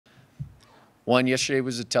One, yesterday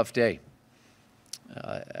was a tough day.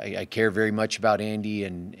 I care very much about Andy,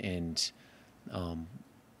 and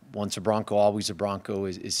once a Bronco, always a Bronco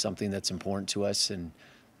is something that's important to us, and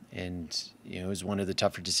it was one of the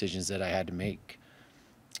tougher decisions that I had to make.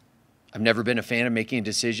 I've never been a fan of making a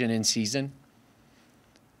decision in season,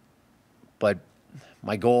 but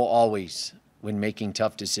my goal always when making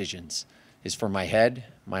tough decisions is for my head,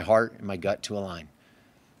 my heart, and my gut to align.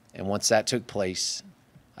 And once that took place,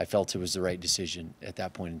 I felt it was the right decision at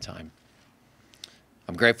that point in time.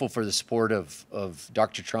 I'm grateful for the support of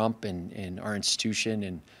Dr. Trump and our institution,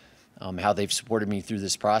 and how they've supported me through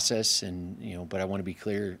this process. And but I want to be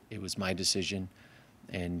clear, it was my decision,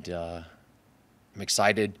 and I'm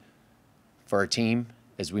excited for our team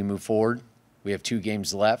as we move forward. We have 2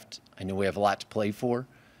 games left. I know we have a lot to play for,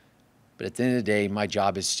 but at the end of the day, my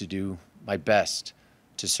job is to do my best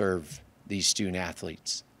to serve these student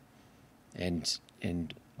athletes, and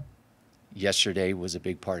yesterday was a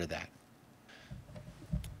big part of that.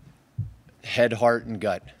 Head, heart, and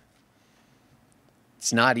gut.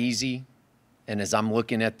 It's not easy, and as I'm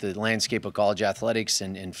looking at the landscape of college athletics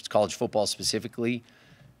and college football specifically,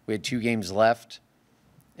 we had 2 games left,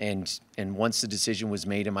 and once the decision was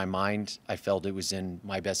made in my mind, I felt it was in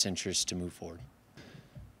my best interest to move forward.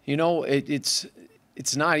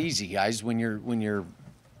 It's not easy, guys, when you're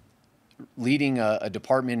leading a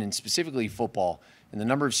department, and specifically football, and the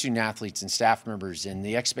number of student athletes and staff members and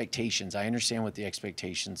the expectations. I understand what the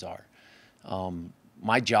expectations are.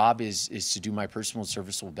 My job is to do my personal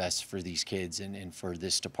serviceable best for these kids and for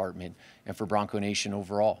this department and for Bronco Nation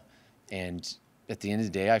overall. And at the end of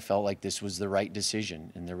the day, I felt like this was the right decision,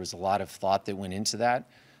 and there was a lot of thought that went into that.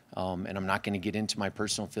 And I'm not going to get into my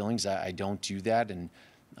personal feelings. I don't do that,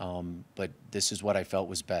 but this is what I felt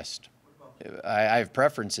was best. I have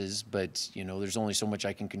preferences, but there's only so much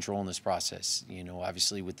I can control in this process.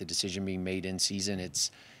 Obviously, with the decision being made in season,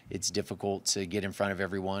 it's difficult to get in front of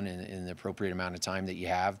everyone in the appropriate amount of time that you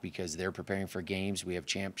have, because they're preparing for games. We have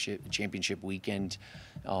championship weekend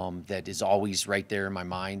that is always right there in my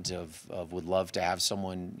mind of would love to have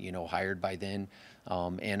someone hired by then.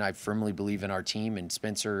 And I firmly believe in our team and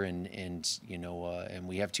Spencer, and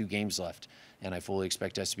we have 2 games left, and I fully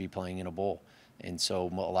expect us to be playing in a bowl. And so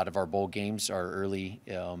a lot of our bowl games are early,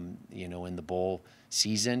 in the bowl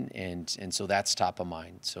season, and so that's top of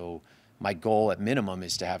mind. So my goal at minimum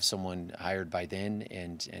is to have someone hired by then,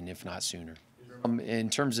 and if not sooner. In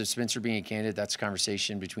terms of Spencer being a candidate, that's a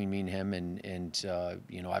conversation between me and him, and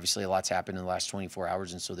obviously a lot's happened in the last 24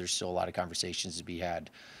 hours, and so there's still a lot of conversations to be had.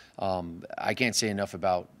 I can't say enough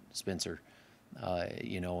about Spencer,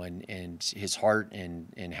 and his heart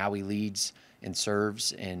and how he leads and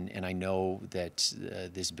serves, and I know that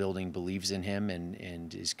this building believes in him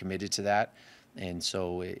and is committed to that, and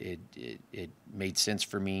so it made sense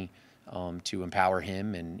for me to empower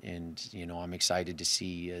him, and I'm excited to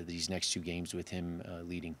see these next 2 games with him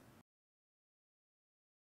leading.